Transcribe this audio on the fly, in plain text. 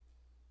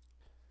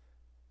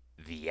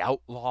The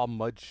Outlaw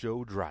Mud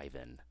Show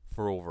Drive-In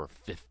for over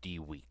 50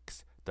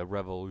 weeks. The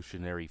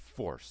revolutionary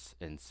force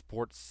in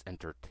sports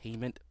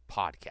entertainment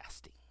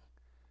podcasting.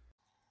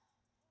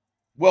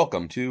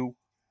 Welcome to,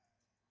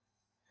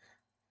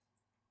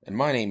 and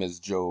my name is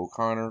Joe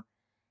O'Connor.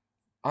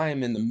 I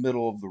am in the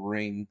middle of the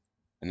ring,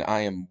 and I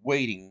am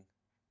waiting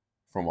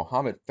for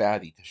Muhammad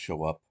Fadi to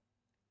show up.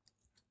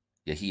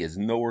 Yet he is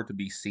nowhere to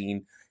be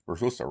seen. We're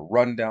supposed to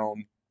run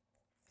down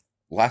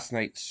last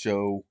night's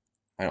show.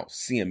 I don't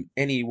see him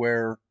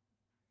anywhere.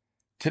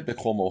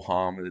 Typical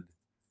Muhammad.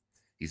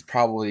 He's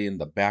probably in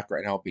the back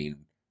right now being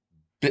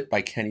bit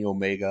by Kenny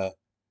Omega.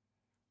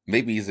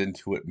 Maybe he's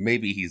into it.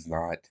 Maybe he's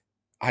not.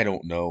 I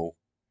don't know.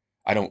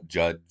 I don't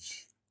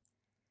judge.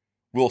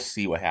 We'll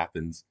see what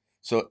happens.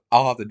 So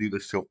I'll have to do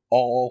this show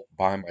all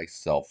by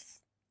myself.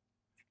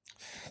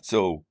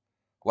 So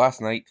last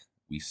night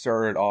we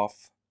started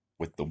off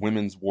with the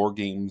women's War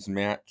Games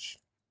match.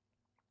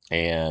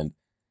 And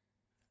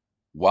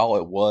while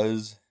it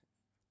was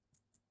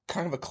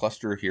kind of a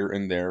cluster here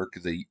and there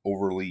because they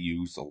overly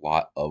used a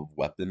lot of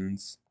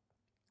weapons,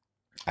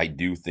 I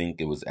do think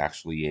it was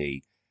actually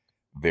a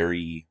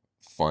very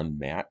fun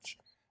match.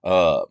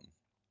 Um,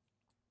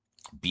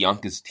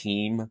 Bianca's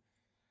team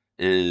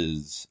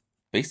is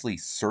basically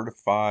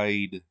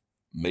certified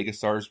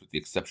megastars with the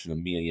exception of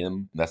Mia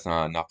Yim. That's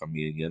not a knock on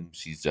Mia Yim.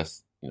 She's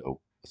just,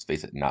 let's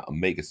face it, not a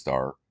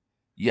megastar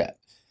yet.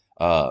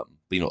 But,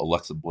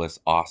 Alexa Bliss,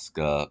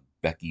 Asuka,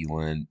 Becky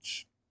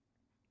Lynch,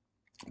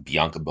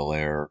 Bianca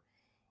Belair,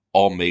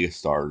 all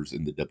megastars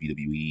in the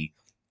WWE.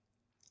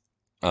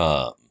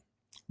 Um,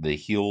 the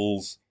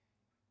heels,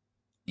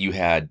 you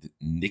had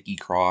Nikki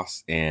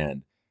Cross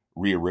and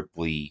Rhea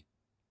Ripley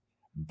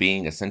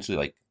being essentially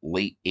like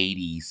late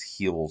 80s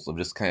heels of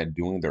just kind of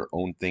doing their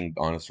own thing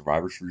on a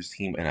Survivor Series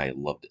team, and I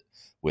loved it.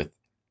 With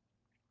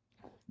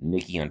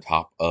Nikki on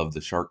top of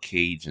the shark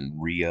cage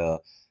and Rhea,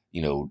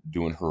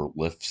 doing her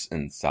lifts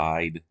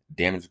inside.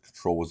 Damage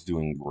Control was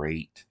doing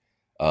great.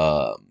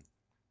 Um,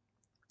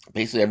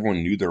 Basically,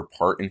 everyone knew their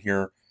part in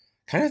here,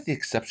 kind of with the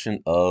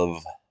exception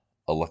of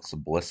Alexa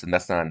Bliss, and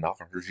that's not enough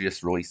for her. She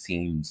just really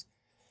seems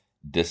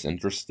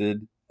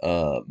disinterested,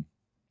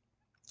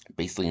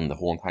 basically in the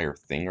whole entire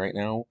thing right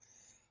now.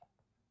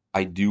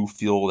 I do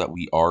feel that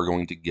we are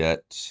going to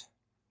get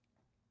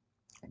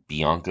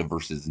Bianca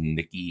versus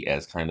Nikki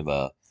as kind of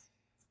a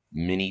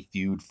mini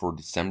feud for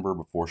December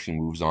before she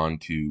moves on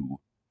to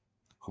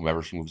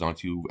whomever she moves on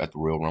to at the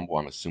Royal Rumble.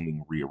 I'm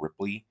assuming Rhea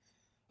Ripley,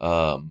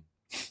 um,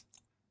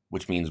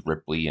 which means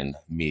Ripley and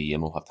Mia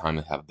Yim will have time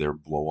to have their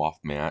blow-off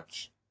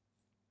match.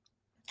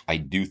 I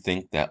do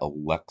think that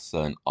Alexa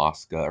and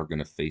Asuka are going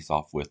to face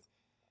off with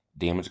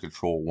Damage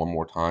Control one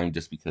more time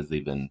just because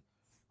they've been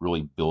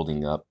really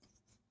building up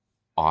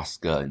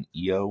Asuka and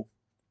Io.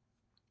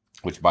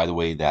 Which, by the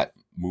way, that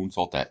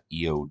moonsault that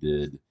Io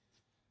did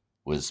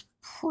was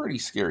pretty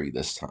scary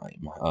this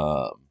time.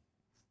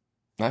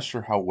 Not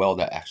sure how well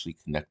that actually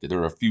connected. There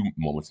were a few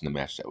moments in the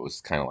match that was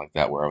kind of like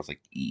that where I was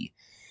like,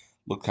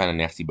 looked kind of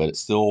nasty, but it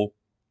still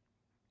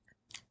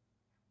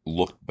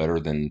looked better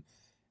than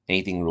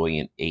anything really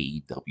in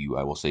AEW,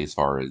 I will say, as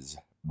far as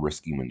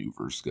risky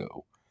maneuvers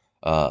go.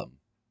 Um,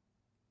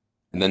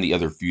 and then the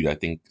other feud I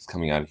think is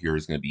coming out of here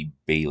is going to be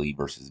Bayley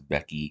versus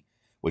Becky,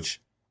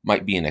 which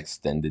might be an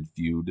extended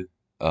feud.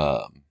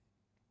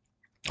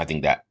 I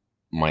think that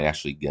might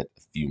actually get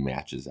a few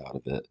matches out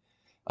of it.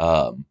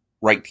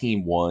 Right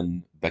team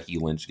won, Becky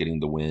Lynch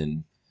getting the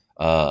win.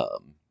 Yeah,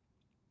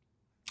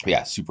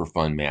 super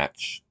fun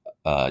match.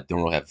 Don't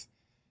really have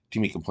too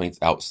many complaints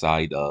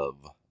outside of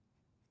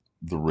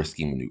the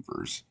risky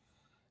maneuvers.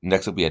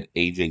 Next up, we had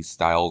AJ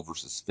Styles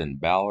versus Finn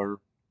Balor.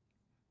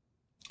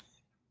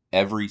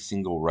 Every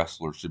single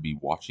wrestler should be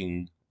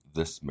watching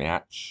this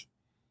match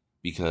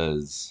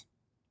because,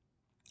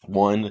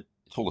 one, it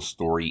told a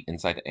story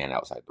inside and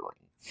outside the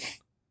ring.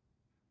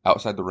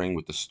 Outside the ring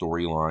with the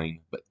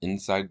storyline, but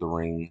inside the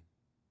ring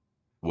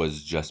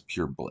was just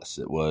pure bliss.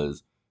 It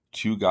was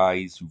two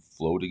guys who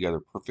flow together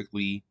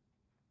perfectly.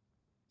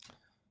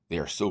 They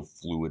are so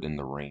fluid in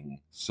the ring,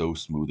 so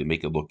smooth. They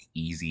make it look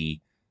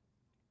easy.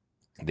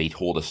 They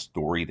told a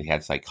story. They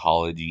had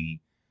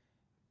psychology.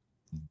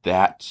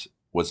 That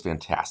was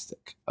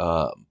fantastic.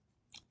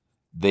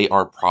 They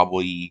are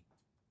probably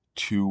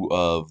two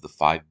of the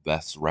five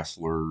best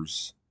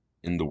wrestlers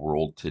in the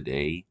world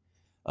today.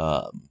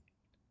 Um,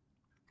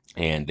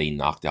 and they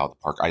knocked out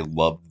the park. I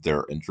loved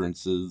their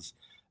entrances.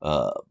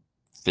 Uh,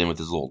 Finn with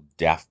his little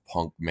Daft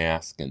Punk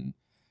mask and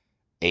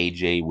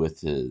AJ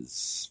with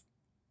his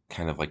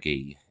kind of like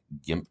a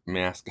gimp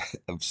mask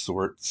of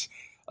sorts.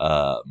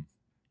 Um,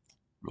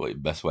 Really, the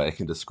best way I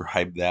can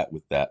describe that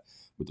with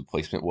what the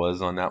placement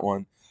was on that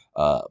one.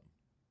 Uh,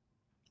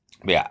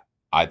 but yeah,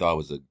 I thought it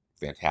was a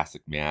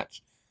fantastic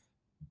match.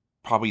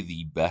 Probably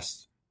the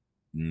best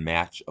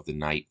match of the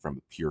night from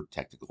a pure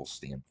technical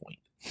standpoint.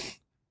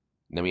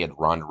 And then we had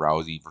Ronda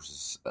Rousey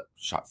versus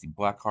Shotzi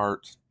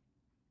Blackheart.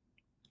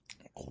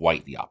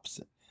 Quite the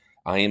opposite.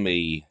 I am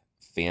a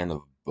fan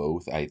of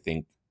both. I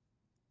think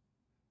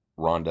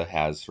Ronda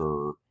has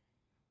her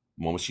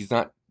moments. She's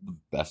not the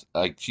best.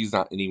 Like, she's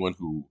not anyone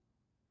who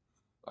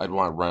I'd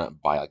want to run out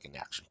and buy like an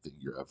action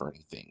figure of or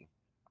anything.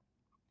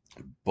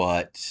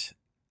 But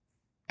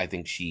I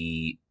think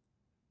she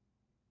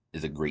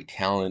is a great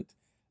talent,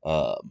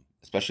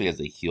 especially as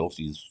a heel.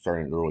 She's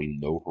starting to really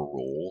know her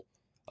role.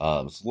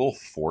 It's a little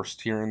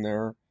forced here and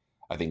there.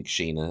 I think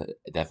Shayna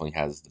definitely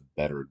has the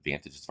better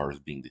advantage as far as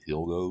being the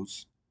heel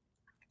goes.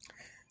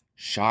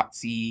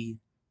 Shotzi,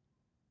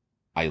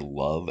 I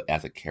love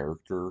as a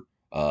character,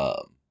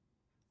 but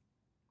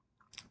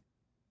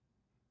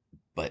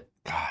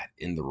God,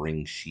 in the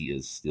ring, she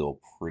is still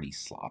pretty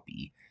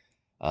sloppy.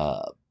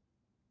 Uh,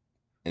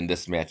 in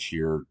this match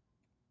here,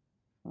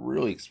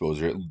 really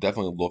exposed her. It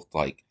definitely looked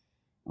like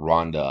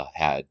Ronda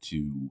had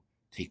to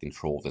take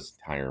control of this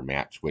entire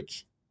match,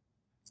 which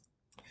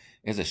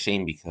is a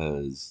shame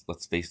because,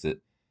 let's face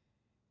it,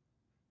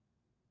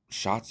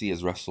 Shotzi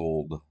has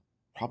wrestled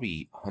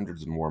probably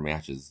hundreds of more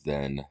matches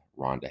than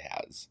Ronda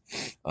has.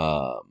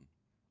 Um,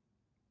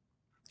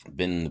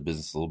 been in the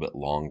business a little bit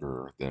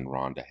longer than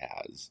Ronda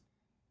has,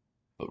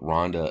 but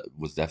Ronda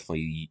was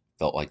definitely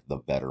felt like the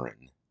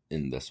veteran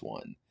in this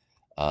one.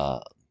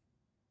 Uh,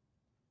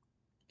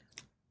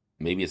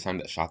 maybe it's time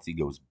that Shotzi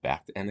goes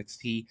back to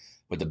NXT,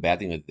 but the bad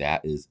thing with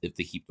that is if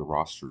they keep the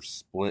roster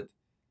split,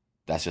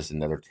 that's just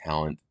another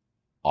talent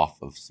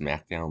off of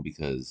SmackDown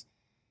because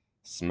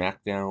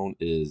SmackDown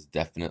is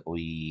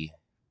definitely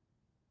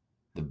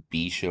the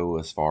B show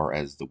as far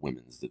as the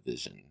women's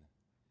division.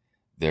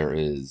 There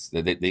is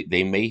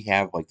they may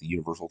have like the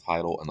Universal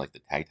title and like the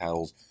tag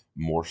titles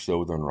more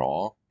so than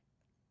Raw,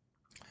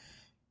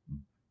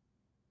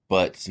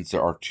 but since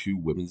there are two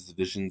women's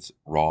divisions,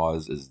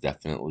 Raw's is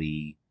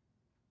definitely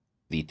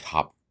the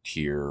top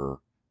tier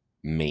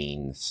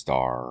main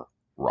star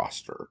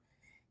roster.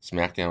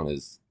 SmackDown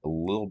is a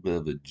little bit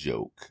of a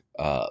joke.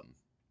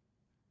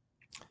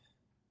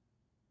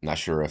 Not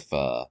sure if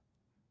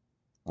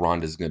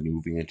Ronda's going to be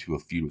moving into a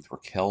feud with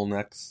Raquel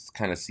next.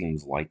 Kind of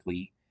seems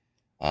likely.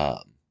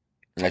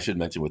 And I should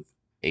mention with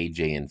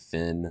AJ and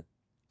Finn,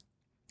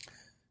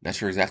 not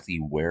sure exactly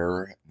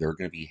where they're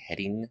going to be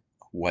heading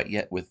quite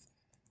yet with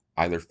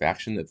either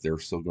faction. If they're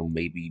still going to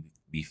maybe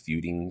be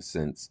feuding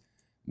since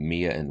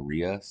Mia and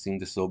Rhea seem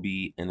to still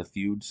be in a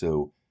feud.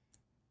 So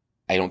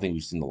I don't think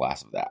we've seen the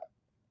last of that.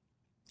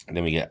 And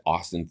then we get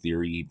Austin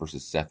Theory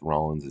versus Seth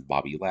Rollins and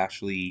Bobby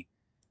Lashley.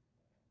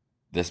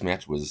 This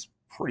match was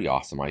pretty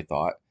awesome, I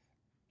thought.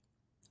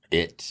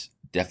 It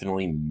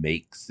definitely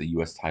makes the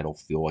U.S. title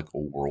feel like a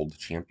world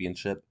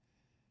championship.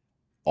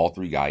 All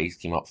three guys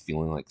came out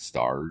feeling like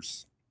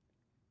stars.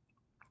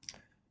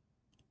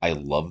 I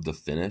love the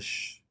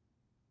finish.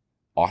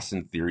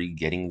 Austin Theory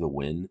getting the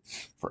win.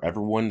 For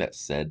everyone that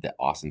said that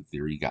Austin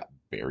Theory got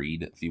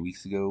buried a few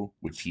weeks ago,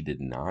 which he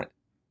did not,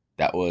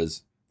 that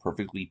was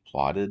perfectly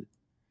plotted.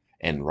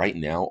 And right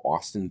now,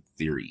 Austin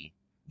Theory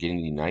getting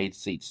the United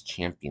States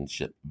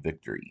Championship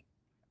victory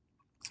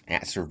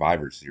at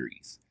Survivor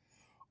Series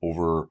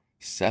over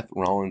Seth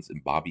Rollins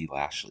and Bobby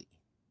Lashley,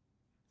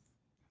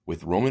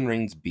 with Roman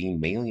Reigns being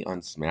mainly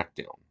on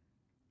SmackDown.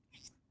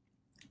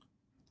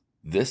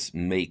 This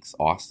makes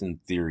Austin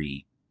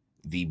Theory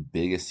the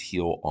biggest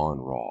heel on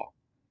Raw.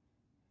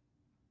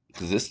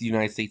 Because this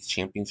United States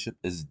Championship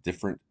is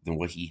different than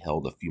what he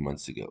held a few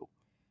months ago.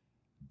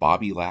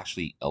 Bobby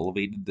Lashley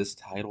elevated this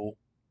title.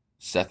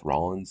 Seth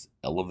Rollins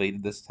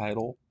elevated this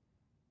title.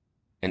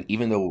 And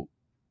even though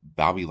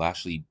Bobby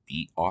Lashley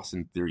beat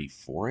Austin Theory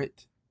for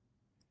it,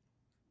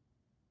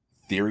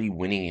 Theory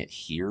winning it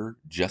here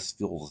just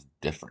feels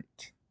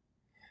different.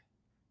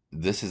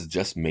 This has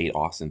just made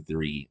Austin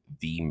Theory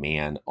the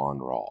man on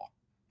Raw.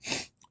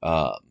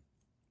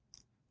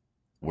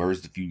 Where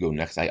does the feud go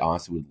next? I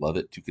honestly would love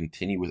it to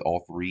continue with all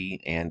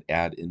three and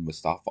add in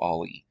Mustafa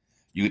Ali.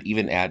 You could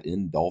even add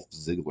in Dolph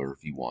Ziggler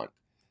if you want.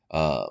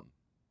 Um,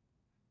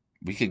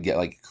 we could get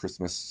like a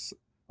Christmas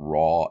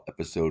Raw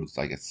episode. It's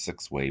like a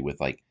six-way with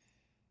like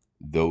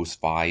those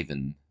five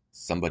and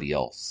somebody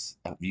else.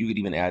 You could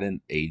even add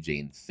in AJ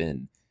and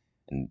Finn,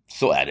 and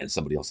still add in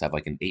somebody else. Have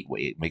like an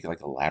eight-way, make it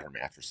like a ladder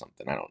match or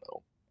something. I don't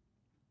know.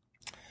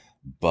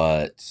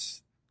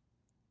 But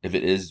if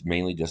it is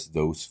mainly just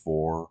those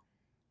four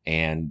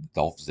and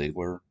Dolph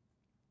Ziggler,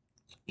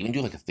 even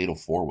do like a fatal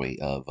four-way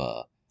of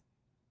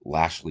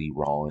Lashley,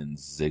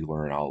 Rollins,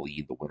 Ziggler, and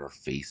Ali. The winner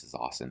faces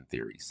Austin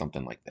Theory,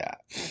 something like that.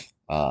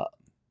 Uh,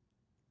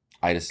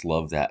 I just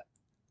love that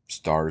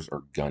stars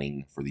are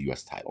gunning for the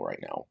U.S. title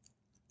right now.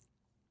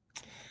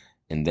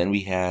 And then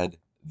we had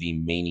the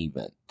main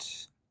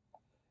event,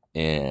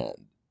 and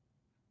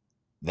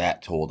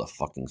that told a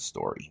fucking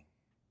story.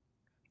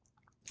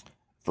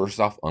 First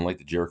off, unlike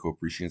the Jericho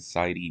Appreciation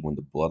Society, when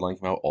the Bloodline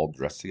came out all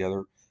dressed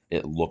together,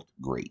 it looked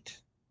great.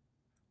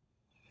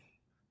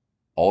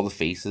 All the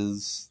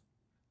faces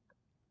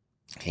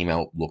came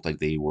out, looked like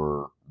they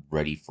were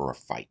ready for a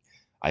fight.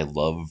 I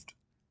loved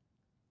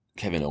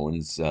Kevin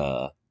Owens'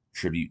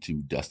 tribute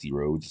to Dusty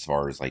Rhodes as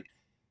far as like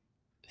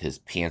his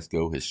pants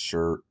go, his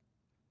shirt.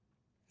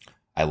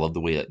 I love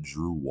the way that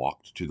Drew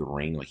walked to the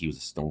ring like he was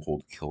a stone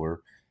cold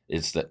killer.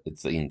 It's the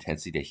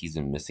intensity that he's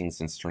been missing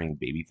since turning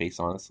babyface,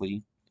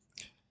 honestly.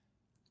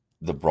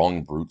 The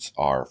Brawling Brutes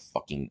are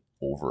fucking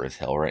over as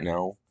hell right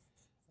now.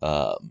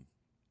 Um,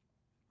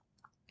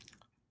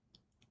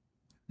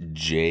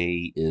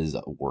 Jay is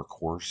a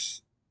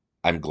workhorse.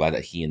 I'm glad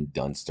that he and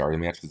Dunn started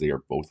the match because they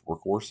are both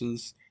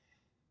workhorses.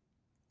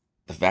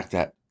 The fact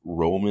that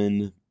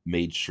Roman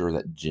made sure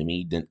that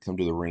Jimmy didn't come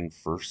to the ring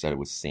first, that it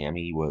was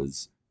Sammy,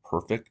 was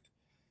perfect.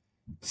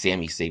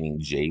 Sammy saving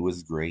Jay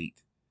was great.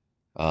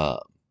 Uh,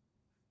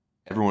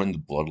 Everyone in the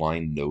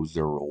bloodline knows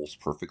their roles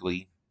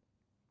perfectly.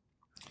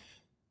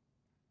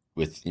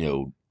 With,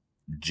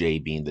 Jay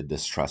being the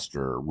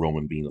distruster,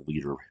 Roman being the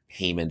leader,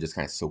 Heyman just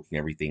kind of soaking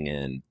everything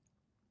in,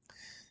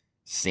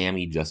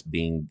 Sammy just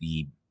being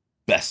the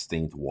best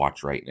thing to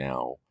watch right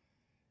now,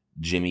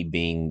 Jimmy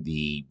being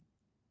the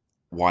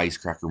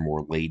wisecracker,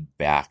 more laid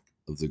back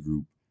of the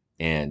group,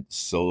 and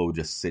Solo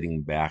just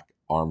sitting back,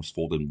 arms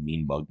folded,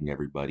 mean mugging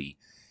everybody.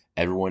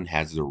 Everyone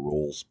has their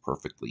roles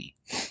perfectly.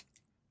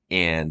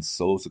 And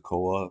Solo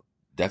Sikoa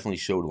definitely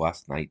showed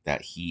last night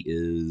that he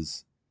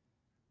is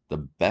the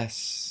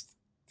best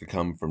to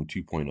come from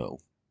 2.0.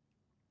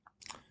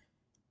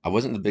 I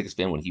wasn't the biggest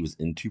fan when he was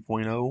in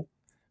 2.0.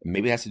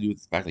 Maybe it has to do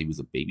with the fact that he was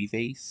a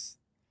babyface.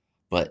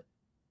 But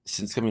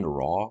since coming to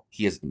Raw,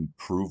 he has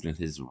improved in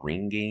his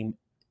ring game.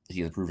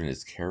 He has improved in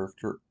his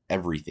character.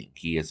 Everything.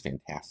 He is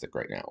fantastic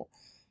right now.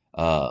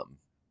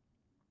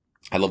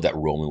 I love that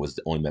Roman was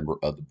the only member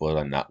of the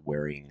Bloodline not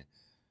wearing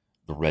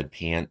the red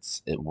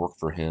pants. It worked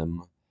for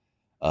him.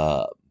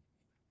 Uh,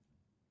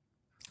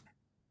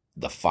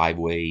 the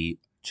 5-way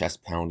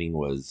chest pounding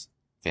was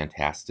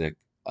fantastic.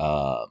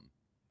 Not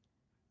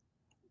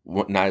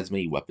as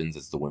many weapons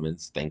as the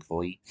women's,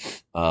 thankfully.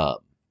 Uh,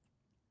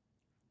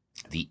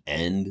 the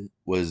end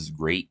was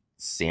great.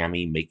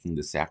 Sammy making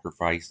the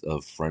sacrifice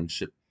of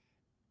friendship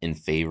in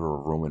favor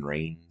of Roman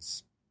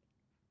Reigns.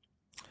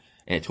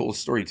 And it told a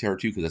story to Terror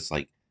too, because it's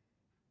like,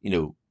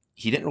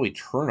 he didn't really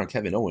turn on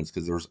Kevin Owens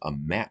because there was a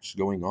match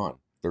going on.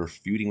 They're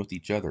feuding with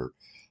each other,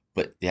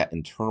 but that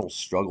internal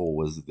struggle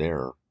was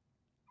there.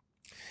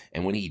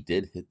 And when he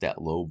did hit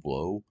that low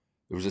blow,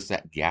 there was just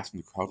that gasp in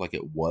the crowd, like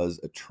it was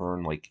a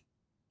turn, like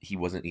he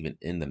wasn't even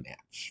in the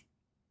match.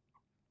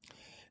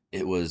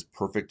 It was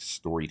perfect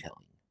storytelling.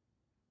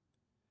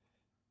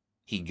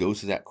 He goes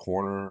to that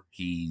corner.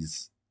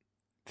 He's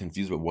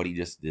confused about what he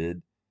just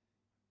did.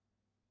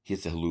 He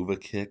hits a haluva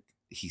kick.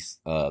 He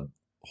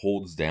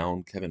holds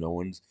down Kevin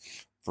Owens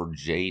for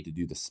Jay to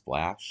do the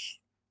splash.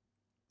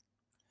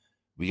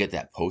 We get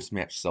that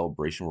post-match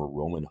celebration where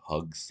Roman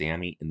hugs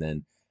Sammy, and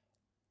then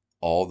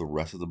all the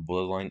rest of the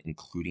bloodline,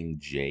 including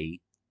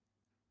Jay,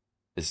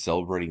 is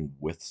celebrating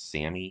with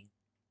Sammy.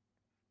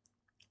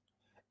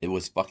 It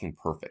was fucking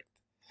perfect.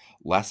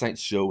 Last night's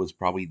show was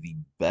probably the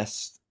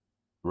best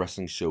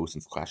wrestling show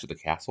since Clash of the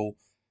Castle.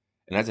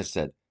 And as I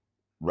said,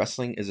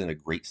 wrestling is in a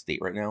great state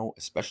right now,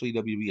 especially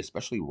WWE,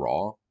 especially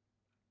Raw.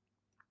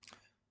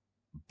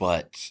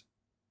 But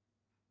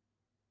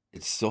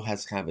it still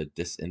has kind of a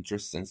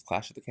disinterest since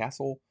Clash of the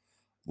Castle.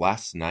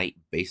 Last night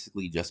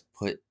basically just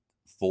put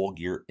Full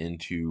Gear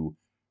into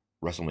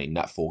WrestleMania,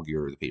 not Full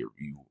Gear the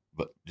pay-per-view,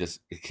 but just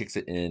it kicks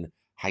it in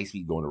high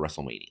speed going to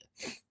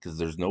WrestleMania, because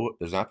there's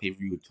not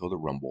pay-per-view until the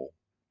Rumble,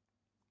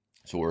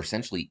 so we're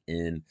essentially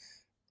in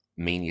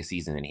Mania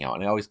season anyhow.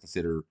 And I always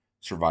consider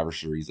Survivor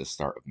Series the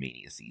start of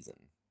Mania season.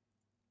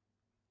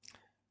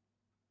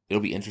 It'll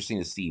be interesting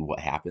to see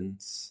what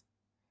happens.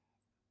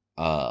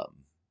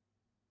 Um,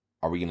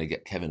 are we gonna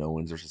get Kevin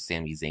Owens versus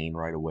Sami Zayn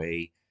right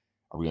away?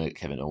 Are we gonna get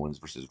Kevin Owens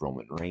versus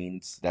Roman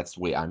Reigns? That's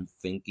the way I'm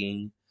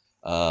thinking.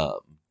 Um,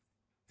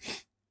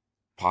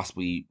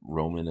 Possibly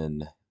Roman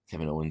and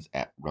Kevin Owens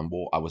at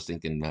Rumble. I was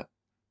thinking that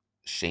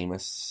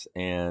Sheamus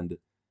and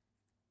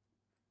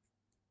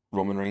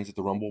Roman Reigns at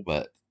the Rumble,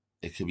 but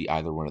it could be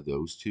either one of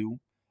those two.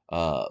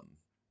 Um,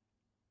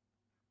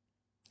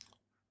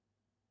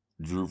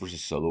 Drew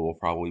versus Solo will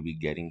probably be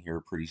getting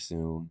here pretty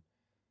soon.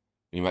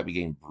 We might be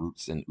getting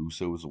Brutes and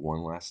Usos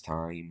one last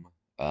time.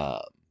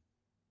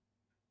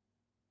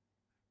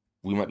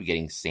 We might be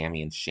getting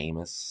Sammy and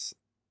Sheamus,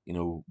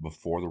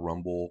 before the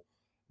Rumble,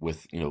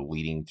 with,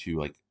 leading to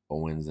like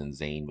Owens and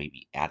Zayn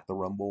maybe at the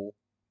Rumble.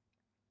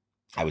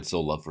 I would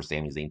still love for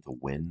Sami Zayn to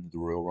win the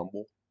Royal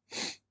Rumble,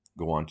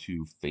 go on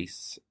to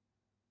face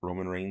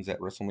Roman Reigns at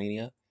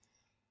WrestleMania.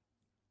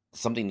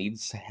 Something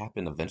needs to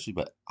happen eventually,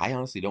 but I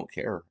honestly don't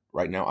care.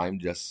 Right now, I'm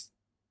just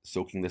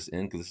soaking this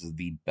in because this is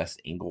the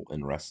best angle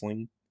in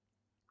wrestling.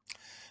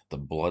 The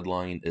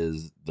Bloodline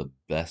is the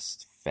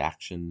best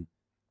faction,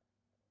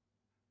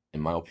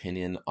 in my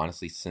opinion,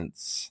 honestly,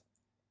 since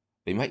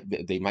they might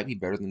be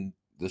better than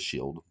the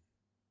Shield.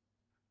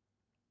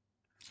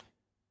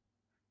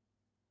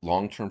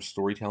 Long-term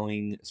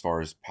storytelling, as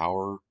far as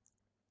power,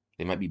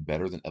 they might be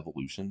better than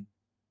Evolution.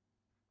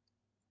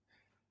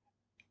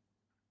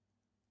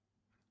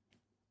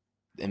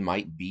 It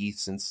might be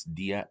since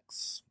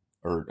DX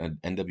or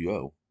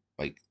NWO.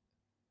 Like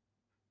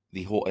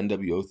the whole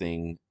NWO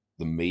thing,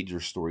 the major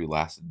story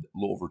lasted a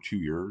little over 2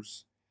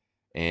 years,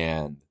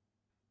 and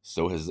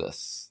so has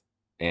this.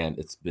 And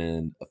it's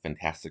been a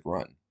fantastic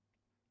run.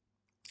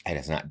 And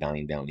it's not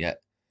dying down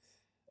yet.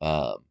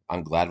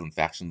 I'm glad when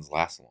factions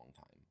last a long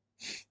time.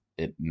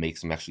 It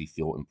makes them actually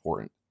feel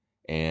important.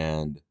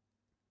 And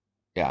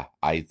yeah,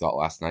 I thought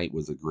last night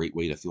was a great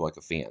way to feel like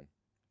a fan.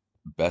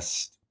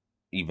 Best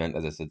event,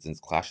 as I said, since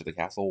Clash at the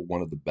Castle,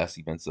 one of the best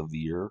events of the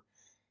year.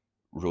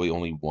 Really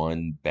only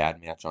one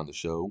bad match on the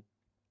show.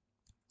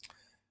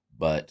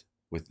 But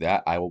with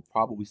that, I will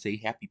probably say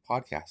happy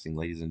podcasting,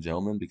 ladies and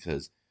gentlemen,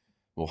 because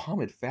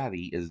Mohammed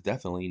Fadi is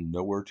definitely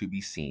nowhere to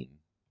be seen.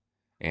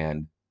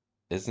 And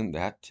isn't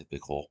that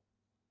typical?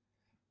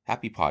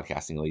 Happy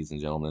podcasting, ladies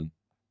and gentlemen.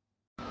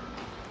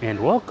 And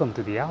welcome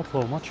to the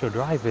Outlaw Macho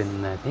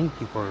Drive-In. Thank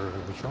you for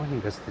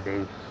joining us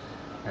today.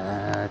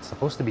 It's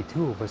supposed to be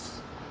two of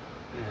us.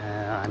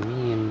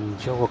 Me and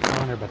Joe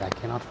O'Connor, but I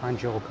cannot find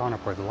Joe O'Connor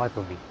for the life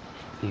of me.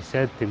 He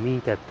said to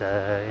meet at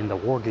in the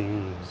War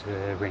Games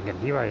ring, and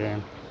here I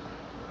am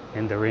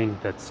in the ring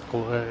that's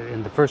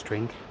in the first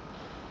ring,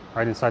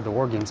 right inside the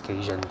War Games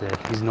cage, and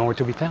he's nowhere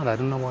to be found. I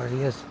don't know where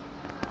he is.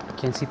 I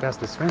can't see past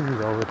this ring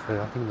though.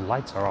 I think the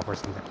lights are off or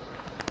something.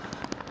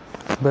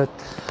 But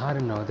I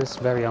don't know. This is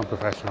very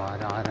unprofessional.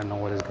 I don't know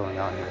what is going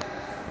on here,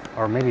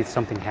 or maybe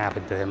something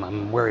happened to him.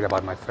 I'm worried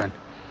about my friend.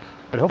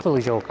 But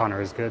hopefully Joe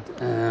O'Connor is good.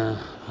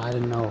 I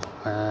don't know.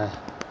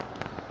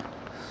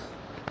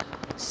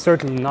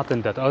 Certainly not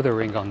in that other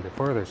ring on the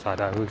further side.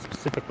 I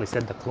specifically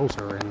said the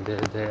closer and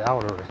the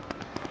outer ring.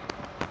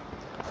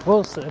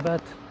 Well,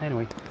 but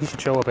anyway, he should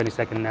show up any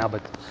second now.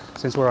 But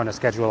since we're on a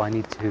schedule, I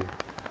need to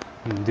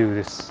do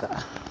this.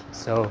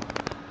 So,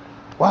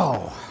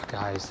 wow,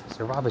 guys,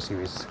 Survivor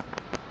Series.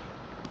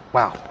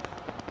 Wow,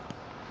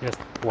 just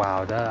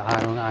wow.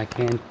 I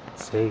can't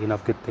say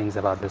enough good things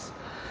about this.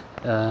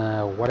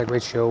 What a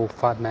great show.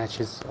 5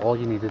 matches, all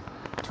you needed.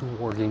 2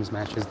 War Games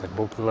matches that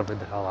both delivered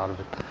the hell out of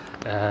it.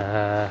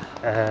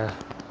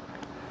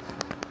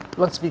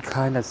 Let's be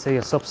kind and say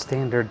a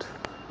substandard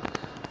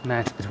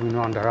match between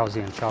Ronda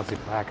Rousey and Shotzi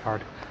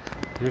Blackheart.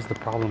 Here's the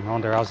problem.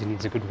 Ronda Rousey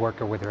needs a good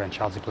worker with her, and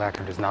Shotzi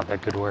Blackheart is not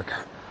that good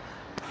worker.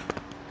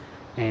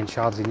 And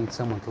Shotzi needs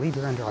someone to lead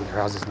her, and Ronda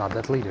Rousey's not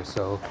that leader,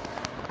 so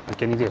what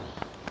can you do?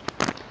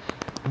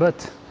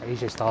 But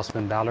AJ Styles,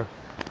 Finn Balor,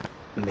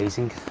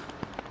 amazing.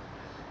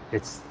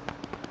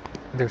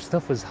 Their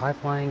stuff is high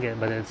flying,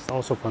 but it's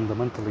also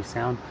fundamentally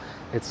sound.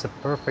 It's a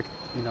perfect,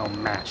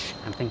 match.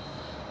 I think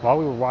while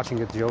we were watching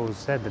it, Joe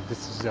said that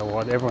this is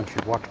what everyone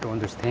should watch to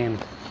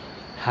understand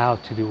how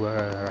to do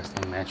a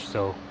wrestling match.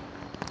 So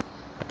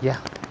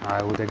yeah,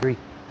 I would agree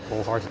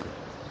wholeheartedly.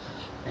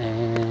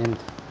 And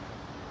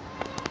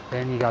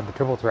then you got the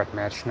triple threat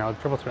match. Now,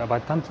 by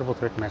the time the triple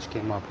threat match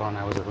came up on,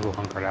 I was a little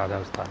hunkered out. I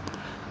was tired.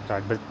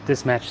 But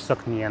this match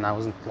sucked me in. I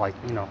wasn't I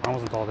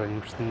wasn't all that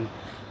interested.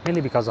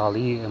 Mainly because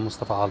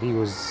Mustafa Ali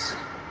was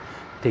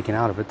taken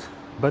out of it.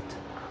 But,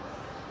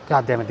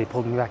 god damn it, they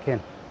pulled me back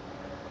in.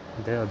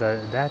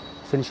 That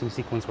finishing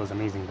sequence was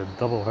amazing. The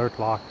double hurt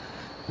lock,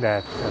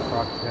 that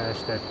frog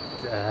dash, that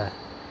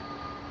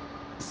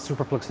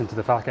superplex into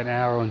the Falcon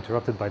Arrow,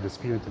 interrupted by the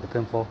spear into the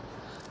pinfall.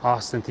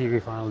 Austin Theory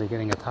finally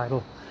getting a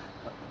title.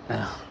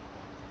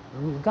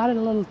 Got it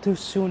a little too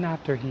soon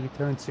after he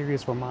turned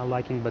serious for my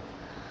liking, but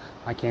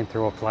I can't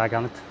throw a flag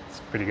on it.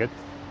 It's pretty good.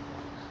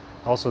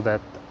 Also, the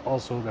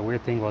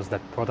weird thing was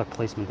that product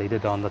placement they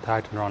did on the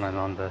Titantron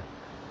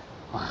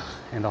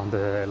and on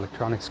the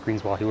electronic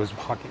screens while he was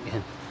walking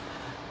in.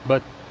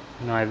 But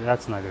no,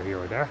 that's neither here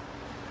or there.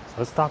 So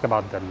let's talk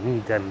about the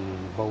meat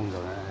and bones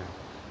of it.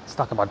 Let's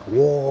talk about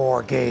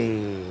War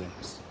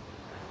Games.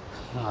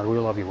 I really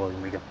love you,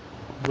 William Regal.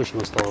 Wish he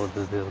was still with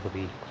the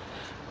WWE.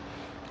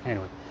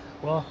 Anyway,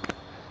 well,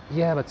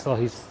 yeah, but still,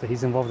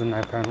 he's involved in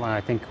apparently,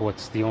 I think,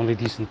 what's the only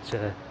decent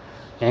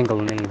angle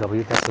in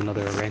AEW. That's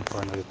another rant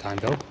for another time,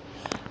 though.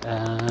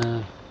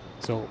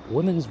 So,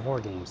 Women's War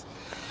Games.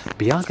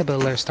 Bianca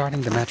Belair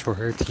starting the match for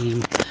her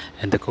team,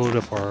 and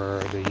Dakota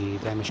for the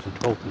Damage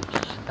Control team.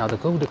 Now,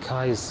 Dakota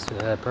Kai is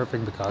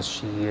perfect because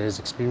she is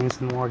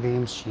experienced in War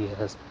Games. She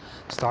has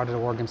started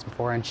War Games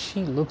before, and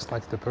she looks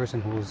like the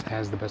person who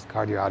has the best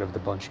cardio out of the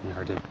bunch in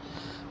her team.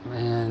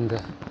 And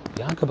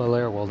Bianca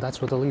Belair, well,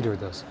 that's what the leader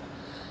does.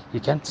 You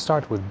can't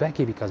start with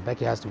Becky because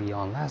Becky has to be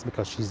on last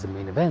because she's the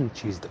main event.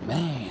 She's the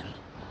man.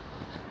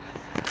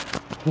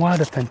 What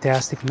a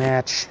fantastic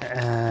match.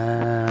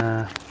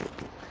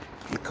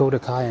 Dakota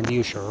Kai and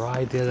Io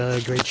Shirai did a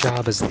great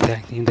job as the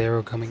tag team. They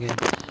were coming in.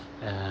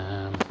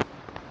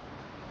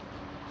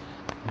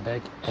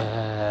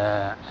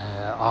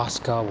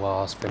 Asuka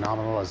was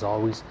phenomenal as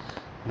always.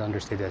 Don't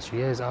understate that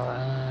she is.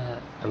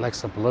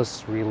 Alexa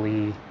Bliss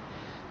really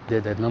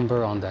did a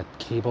number on that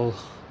cable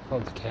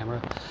of the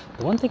camera.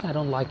 The one thing I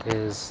don't like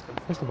is,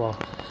 first of all,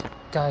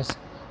 guys,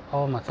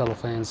 all my fellow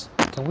fans,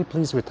 can we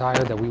please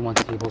retire that We Want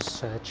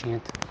Tables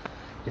chant?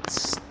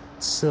 It's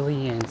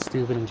silly and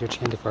stupid, and you're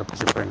chanting for a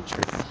piece of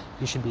furniture.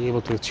 You should be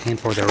able to chant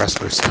for the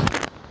wrestlers.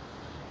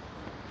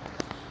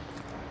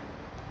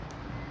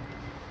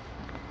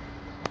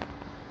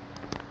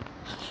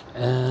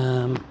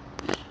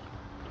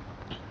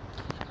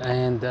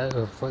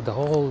 For the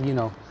whole,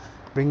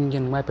 bringing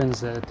in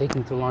weapons,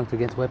 taking too long to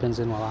get weapons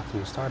in while after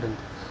you started,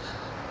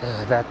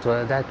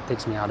 that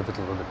takes me out of it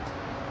a little bit.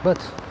 But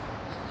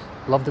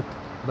Loved it.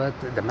 But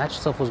the match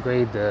itself was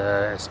great.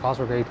 The spots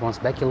were great. Once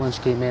Becky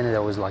Lynch came in,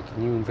 there was like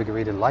new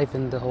invigorated life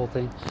in the whole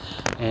thing.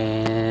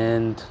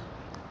 And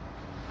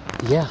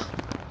yeah,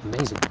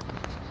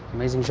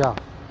 amazing job,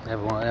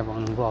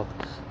 everyone involved.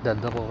 That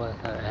double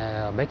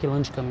Becky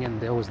Lynch coming in,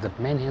 there was the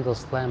manhandle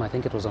slam. I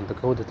think it was on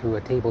Dakota through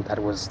a table that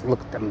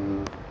looked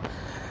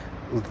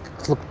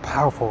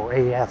powerful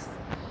AF,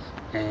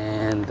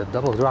 and the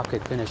double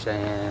dropkick finish,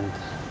 and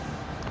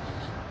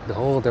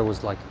there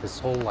was like this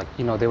whole like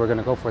they were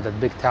gonna go for that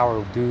big Tower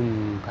of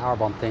Doom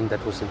powerbomb thing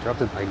that was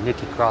interrupted by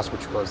Nikki Cross,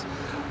 which was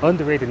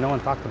underrated. No one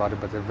talked about it,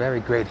 but a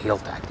very great heel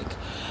tactic.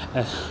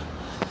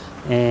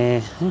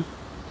 And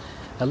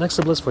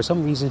Alexa Bliss, for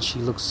some reason, she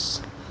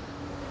looks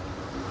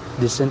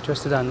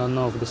disinterested. I don't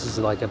know if this is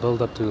like a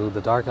build up to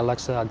the Dark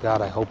Alexa.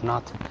 God, I hope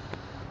not.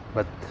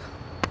 But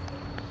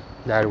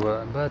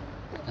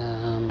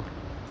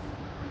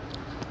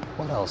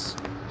what else?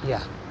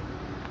 Yeah,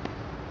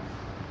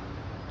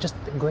 just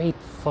a great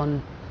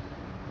fun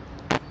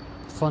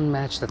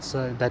match.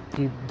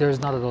 There's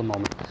not a dull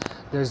moment.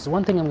 There's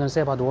one thing I'm going to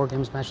say about the War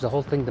Games match. The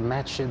whole thing,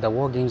 the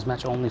War Games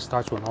match only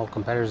starts when all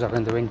competitors are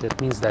in the ring. That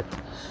means that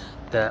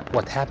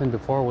what happened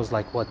before was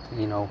like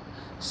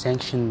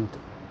sanctioned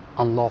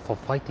unlawful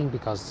fighting,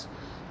 because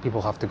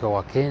people have to go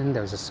walk in.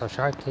 There's a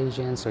shark cage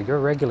in, so you're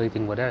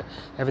regulating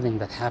everything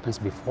that happens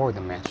before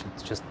the match.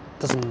 It just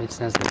doesn't make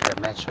sense that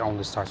the match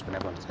only starts when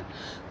everyone's in.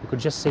 We could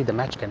just say the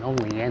match can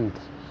only end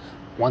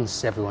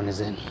once everyone is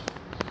in.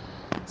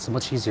 It's a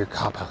much easier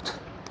cop-out.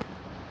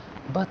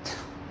 But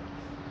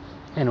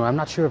anyway, I'm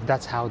not sure if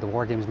that's how the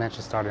War Games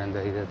matches started and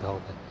they did the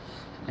whole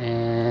thing.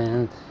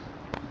 And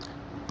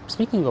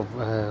speaking of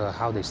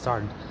how they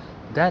started,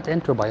 that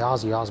intro by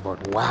Ozzy Osbourne,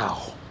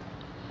 wow.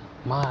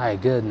 My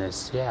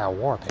goodness, yeah,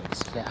 War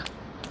Pigs, yeah.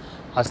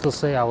 I still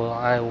say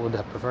I would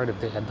have preferred if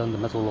they had done the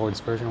Metal Lords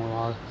version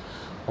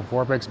of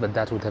War Pigs, but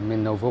that would have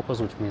been no vocals,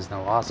 which means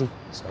no Ozzy.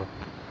 So,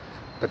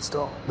 but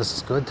still, this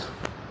is good.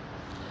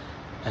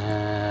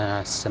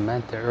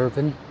 Samantha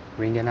Irvin,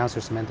 ring announcer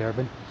Samantha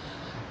Irvin,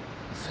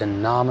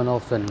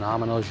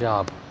 phenomenal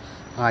job.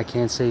 I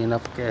can't say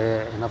enough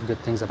good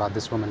things about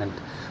this woman and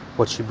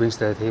what she brings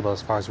to the table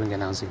as far as ring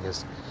announcing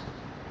is.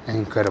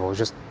 Incredible.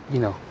 Just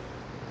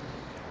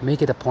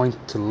make it a point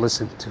to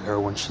listen to her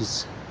when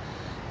she's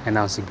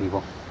announcing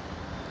people.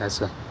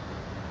 That's all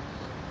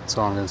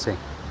I'm gonna say.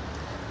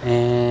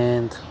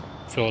 And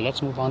so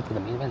let's move on to the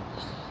main event,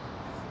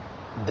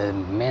 the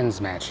men's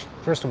match.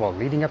 First of all,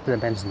 leading up to the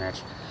men's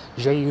match,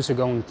 Jey Uso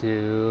going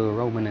to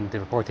Roman and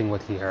reporting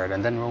what he heard,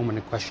 and then Roman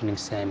questioning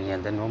Sami,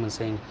 and then Roman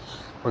saying,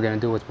 "We're gonna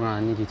do what we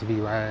need you to be."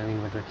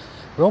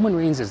 Roman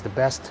Reigns is the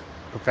best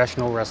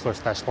professional wrestler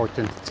 / sport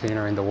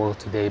entertainer in the world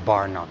today,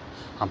 bar none.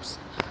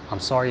 I'm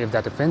sorry if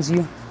that offends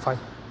you,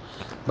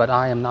 but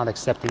I am not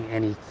accepting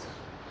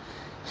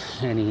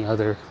any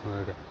other.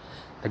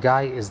 The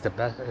guy is the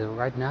best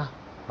right now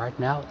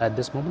at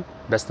this moment,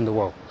 best in the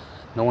world.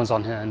 No one's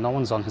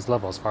on his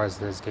level as far as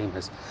this game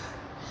is,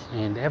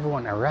 and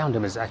everyone around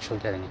him is actually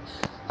getting it.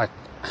 Like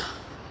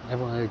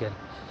everyone again,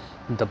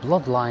 the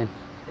bloodline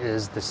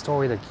is the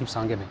story that keeps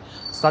on giving.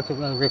 Let's talk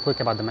real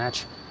quick about the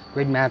match.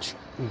 Great match,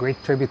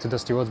 great tribute to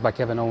Dusty Rhodes by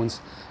Kevin Owens.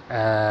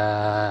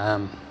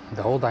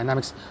 The whole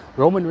dynamics.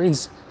 Roman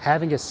Reigns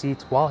having a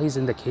seat while he's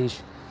in the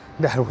cage,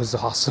 that was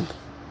awesome.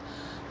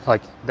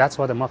 Like, that's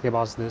what the Mafia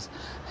Boss is.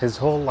 His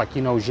whole,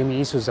 Jimmy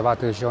Uso's about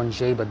to join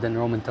Jey, but then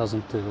Roman tells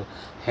him to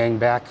hang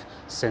back,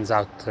 sends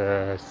out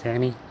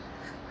Sami.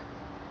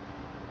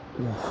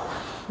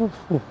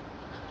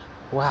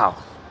 Wow.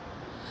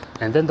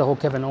 And then the whole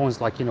Kevin Owens,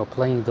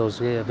 playing those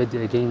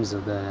video games.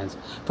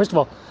 First of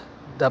all,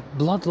 the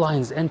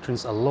Bloodline's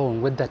entrance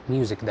alone with that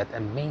music, that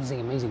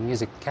amazing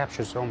music,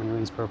 captures Roman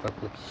Reigns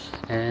perfectly.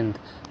 And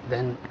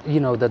then,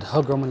 that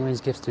hug Roman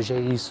Reigns gives to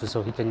Jey Uso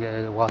so he can,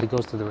 while he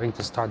goes to the ring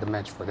to start the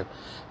match for them.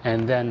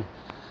 And then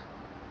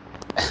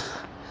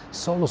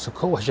Solo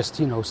Sikoa just,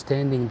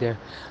 standing there,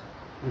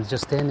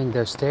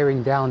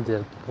 staring down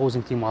the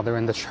opposing team while they're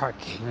in the shark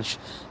cage,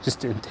 just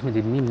to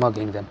intimidate me,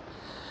 mugging them.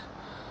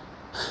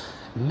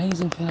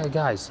 Amazing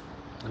guys,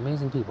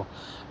 amazing people.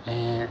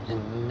 And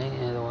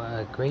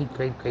a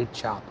great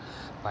job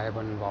by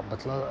everyone involved.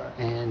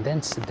 And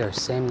then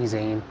there's Sami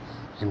Zayn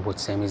and what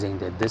Sami Zayn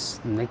did.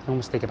 Make no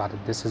mistake about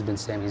it. This was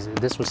Sami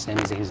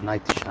Zayn's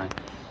night to shine.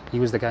 He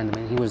was the guy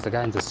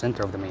in the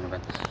center of the main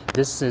event.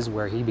 This is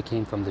where he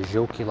became from the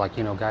jokey,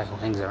 guy who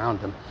hangs around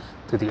him,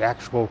 to the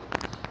actual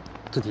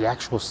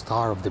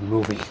star of the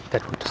movie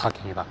that we're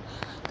talking about.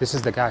 This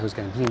is the guy who's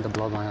going to be in the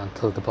Bloodline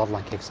until the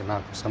Bloodline kicks him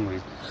out for some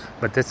reason.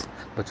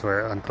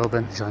 Until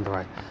then, join the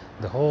ride.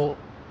 The whole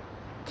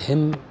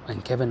him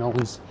and Kevin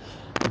Owens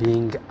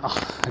doing,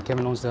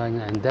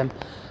 and them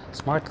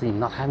smartly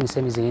not having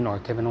Sami Zayn or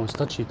Kevin Owens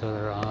touch each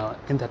other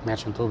in that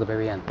match until the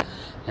very end.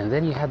 And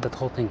then you had that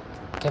whole thing.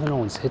 Kevin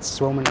Owens hits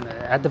Roman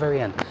at the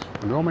very end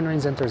when Roman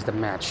Reigns enters the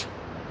match,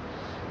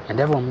 and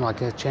everyone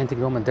chanting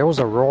Roman. There was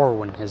a roar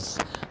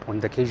when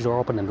the cage door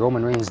opened and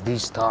Roman Reigns, the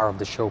star of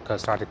the show,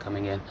 started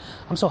coming in.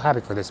 I'm so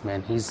happy for this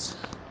man.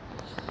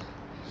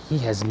 He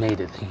has made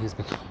it. He has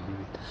become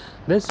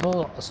This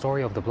whole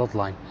story of the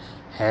bloodline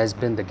has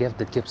been the gift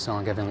that keeps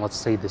on giving. Let's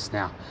say this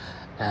now.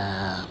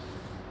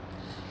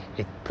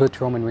 It put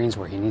Roman Reigns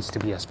where he needs to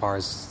be as far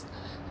as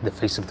the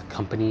face of the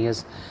company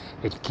is.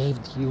 It gave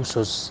the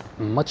Usos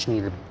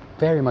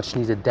very much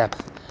needed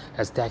depth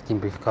as tag team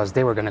because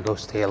they were going to go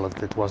stale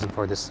if it wasn't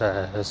for this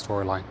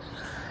storyline.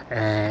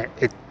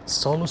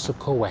 Solo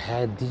Sikoa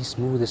had the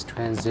smoothest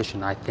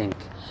transition, I think.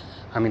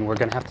 I mean, we're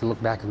going to have to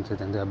look back into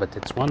it, but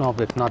it's one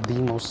of, if not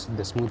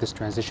the smoothest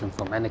transition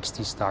from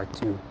NXT star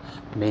to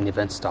main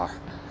event star.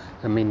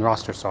 The main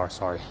roster star,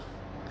 sorry.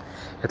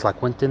 It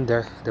like went in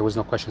there was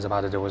no questions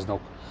about it. There was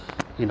no,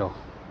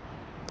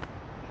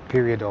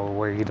 period or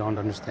where you don't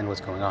understand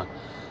what's going on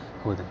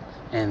with him.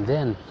 And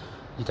then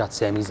you got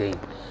Sami Zayn.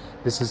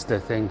 This is the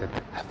thing that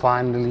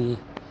finally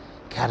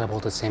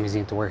catapulted Sami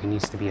Zayn to where he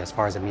needs to be as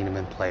far as a main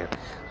event player,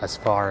 as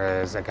far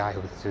as a guy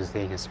who is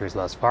taking his serious,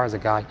 as far as a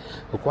guy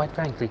who, quite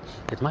frankly,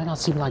 it might not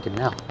seem like it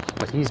now,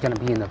 but he's going to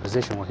be in a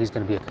position where he's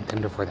going to be a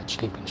contender for the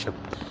championship,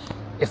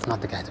 if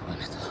not the guy to win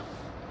it.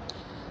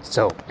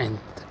 So, and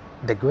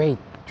the great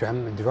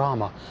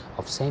drama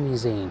of Sami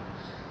Zayn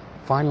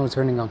finally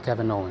turning on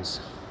Kevin Owens,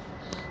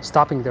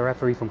 stopping the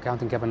referee from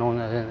counting Kevin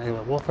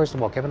Owens. Well, first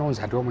of all, Kevin Owens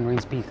had Roman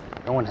Reigns beat.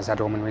 No one has had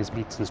Roman Reigns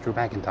beat since Drew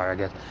McIntyre, I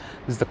guess.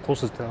 This is the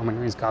closest Roman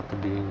Reigns got to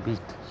being beat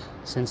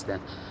since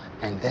then.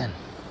 And then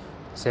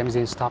Sami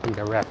Zayn stopping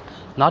the ref,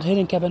 not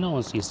hitting Kevin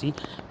Owens, you see,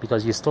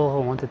 because you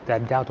still wanted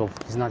that doubt of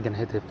he's not going to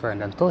hit his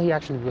friend until he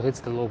actually hits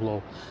the low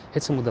blow,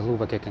 hits him with the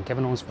Luva kick, and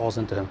Kevin Owens falls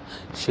into him.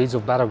 Shades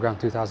of Battleground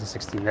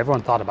 2016.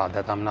 Everyone thought about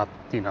that. I'm not,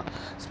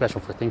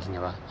 special for thinking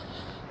about it.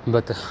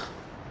 But,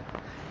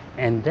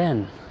 and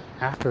then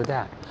after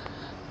that,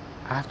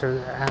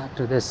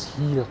 after this,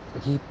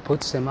 he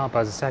puts him up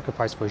as a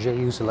sacrifice for Jey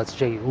Uso. Lets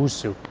Jey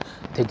Uso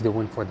take the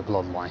win for the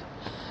bloodline,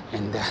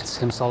 and that's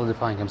him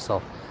solidifying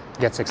himself.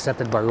 Gets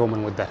accepted by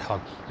Roman with that hug,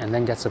 and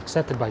then gets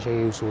accepted by Jey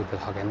Uso with that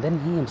hug, and then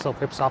he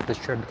himself rips off the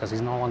shirt because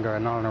he's no longer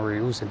an honorary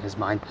Uso in his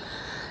mind.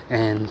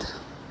 And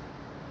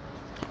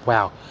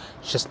wow,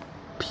 just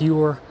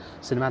pure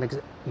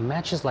cinematic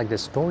matches like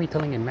this,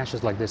 storytelling in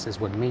matches like this is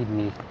what made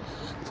me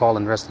fall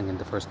in wrestling in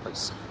the first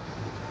place.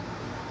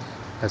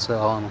 That's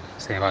all I'm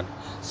saying about it.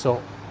 So,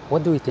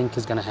 what do we think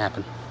is going to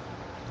happen?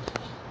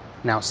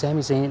 Now,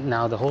 Sami Zayn,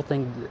 the whole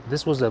thing,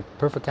 this was a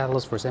perfect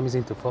catalyst for Sami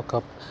Zayn to fuck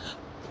up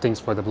things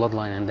for the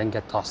bloodline and then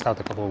get tossed out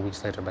a couple of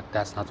weeks later, but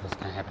that's not what's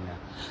going to happen now.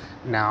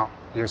 Now,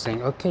 you're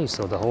saying, okay,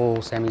 so the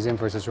whole Sami Zayn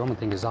versus Roman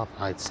thing is off.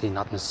 I'd say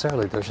not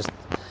necessarily. They're just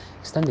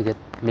extending it,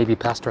 maybe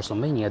past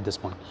WrestleMania at this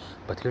point.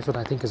 But here's what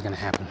I think is going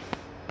to happen.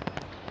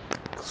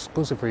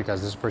 Exclusive for you guys.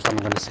 This is the first time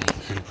I'm going to say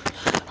it.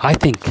 I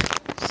think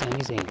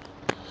Sami Zayn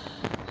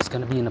is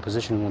going to be in a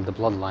position with the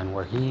bloodline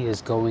where he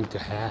is going to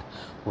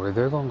where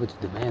they're going to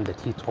demand that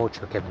he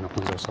torture Kevin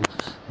Owens or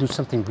do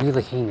something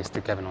really heinous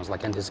to Kevin Owens,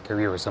 like end his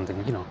career or something,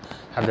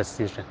 have that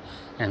situation.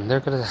 And they're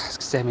going to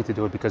ask Sami to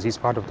do it because he's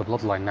part of the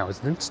bloodline now.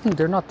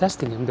 They're not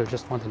testing him, they're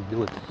just wanting to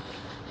do it.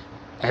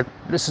 And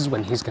this is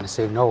when he's going to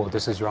say, no,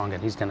 this is wrong,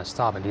 and he's going to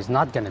stop, and he's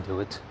not going to do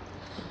it.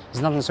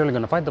 He's not necessarily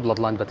going to fight the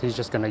bloodline, but he's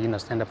just going to,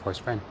 stand up for his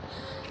friend.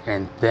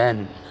 And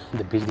then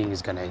the beating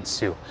is going to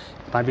ensue.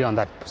 It might be on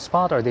that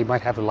spot, or they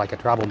might have like a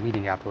tribal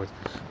meeting afterwards.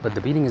 But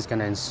the beating is going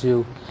to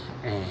ensue,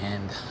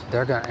 and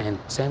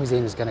Sami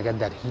Zayn is going to get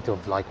that heat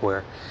of like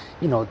where,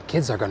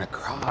 kids are going to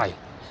cry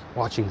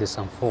watching this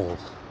unfold.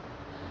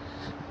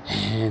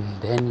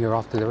 And then you're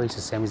off to the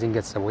races. Sami Zayn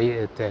gets away.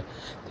 It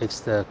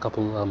takes a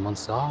couple of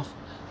months off,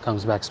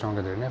 comes back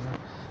stronger than ever,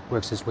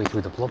 works his way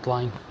through the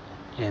bloodline,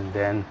 and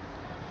then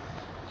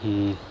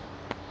he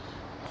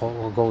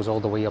goes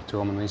all the way up to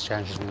Roman Reigns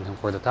challenging him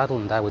for the title,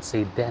 and I would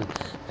say then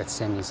that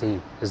Sami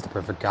Zayn is the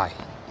perfect guy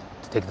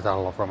to take the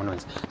title off Roman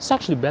Reigns. It's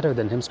actually better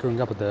than him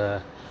screwing up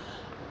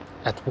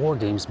at War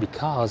Games,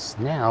 because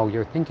now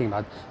you're thinking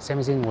about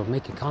Sami Zayn will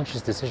make a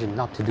conscious decision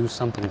not to do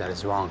something that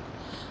is wrong,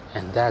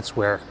 and that's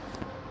where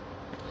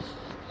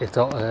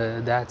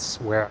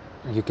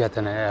you get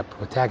a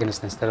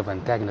protagonist instead of an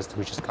antagonist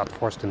who just got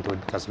forced into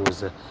it because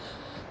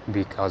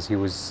he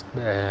was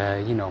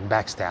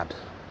backstabbed.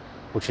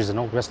 Which is an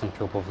old wrestling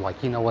trope of like,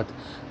 what,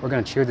 we're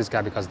going to cheer this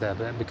guy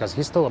because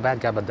he's still a bad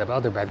guy, but the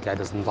other bad guy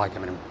doesn't like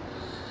him anymore.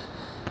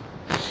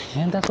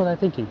 And that's what I'm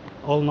thinking.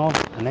 All in all,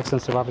 an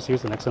excellent Survivor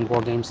Series, an excellent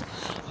War Games,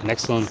 an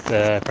excellent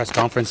press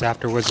conference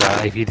afterwards.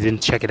 If you didn't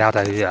check it out,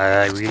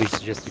 I really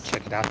suggest you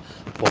check it out.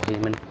 Paul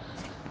Heyman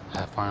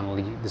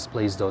finally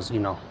displays those,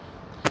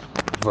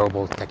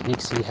 verbal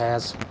techniques he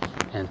has,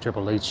 and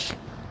Triple H,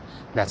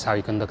 that's how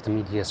you conduct a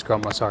media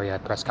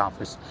press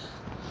conference.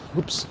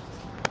 Oops.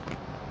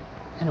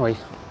 Anyway,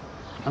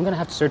 I'm gonna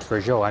have to search for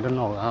Joe. I don't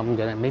know.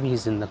 Maybe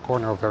he's in the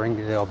corner of the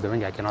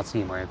ring. I cannot see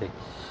him or anything.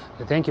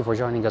 But thank you for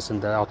joining us in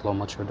the Outlaw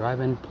Macho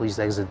Drive-In. Please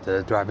exit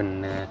the drive-in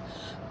in an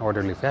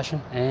orderly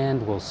fashion,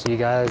 and we'll see you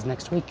guys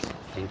next week.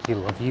 Thank you.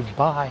 Love you.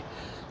 Bye.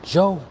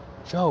 Joe,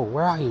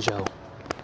 where are you, Joe?